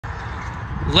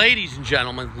Ladies and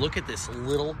gentlemen, look at this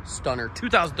little stunner.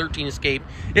 2013 Escape.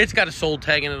 It's got a sold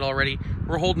tag in it already.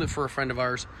 We're holding it for a friend of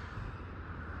ours.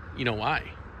 You know why?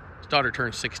 His daughter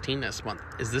turns 16 this month.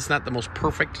 Is this not the most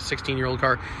perfect 16-year-old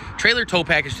car? Trailer tow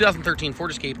package, 2013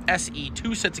 Ford Escape SE,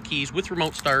 2 sets of keys with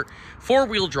remote start,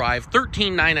 4-wheel drive,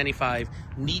 $13,995,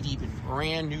 knee-deep,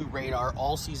 brand new radar,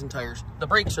 all-season tires. The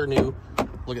brakes are new.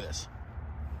 Look at this.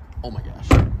 Oh my gosh.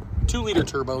 2-liter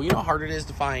turbo. You know how hard it is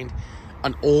to find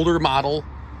an older model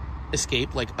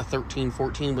Escape, like a 13,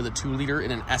 14 with a 2-liter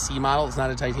in an SE model. It's not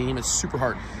a titanium. It's super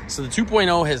hard. So the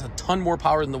 2.0 has a ton more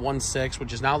power than the 1.6,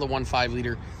 which is now the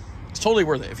 1.5-liter. It's totally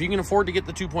worth it. If you can afford to get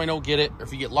the 2.0, get it. Or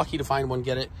if you get lucky to find one,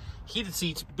 get it. Heated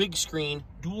seats, big screen,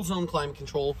 dual zone climate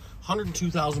control,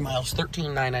 102,000 miles,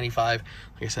 $13,995. Like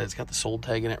I said, it's got the sold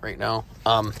tag in it right now.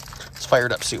 Let's fire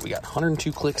it up, see what we got.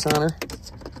 102 clicks on her.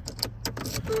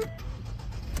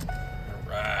 All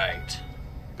right.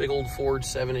 Big old Ford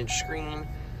 7-inch screen.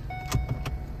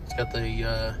 It's got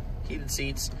the heated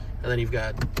seats, and then you've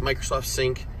got Microsoft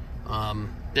Sync, the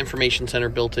information center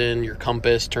built in, your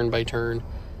compass, turn by turn.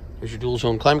 There's your dual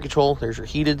zone climate control. There's your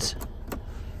heateds.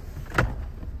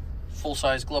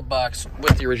 Full-size glove box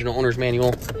with the original owner's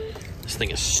manual. This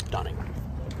thing is stunning.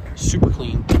 Super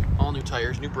clean. All new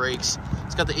tires, new brakes.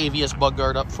 It's got the AVS bug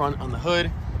guard up front on the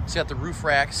hood. It's got the roof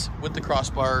racks with the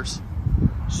crossbars.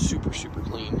 Super, super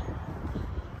clean.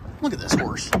 Look at this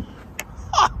horse.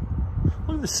 Ah!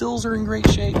 Look at the sills are in great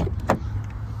shape.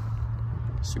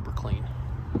 Super clean.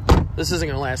 This isn't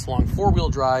going to last long. 4-wheel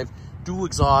drive, dual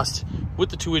exhaust with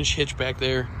the 2-inch hitch back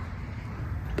there.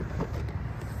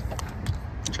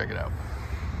 Check it out.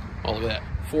 Oh, look at that.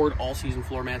 Ford all-season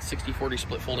floor mats, 60/40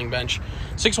 split folding bench.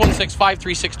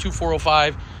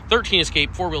 616-536-2405. 13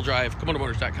 Escape, 4-wheel drive,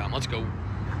 ComodoMotors.com. Let's go.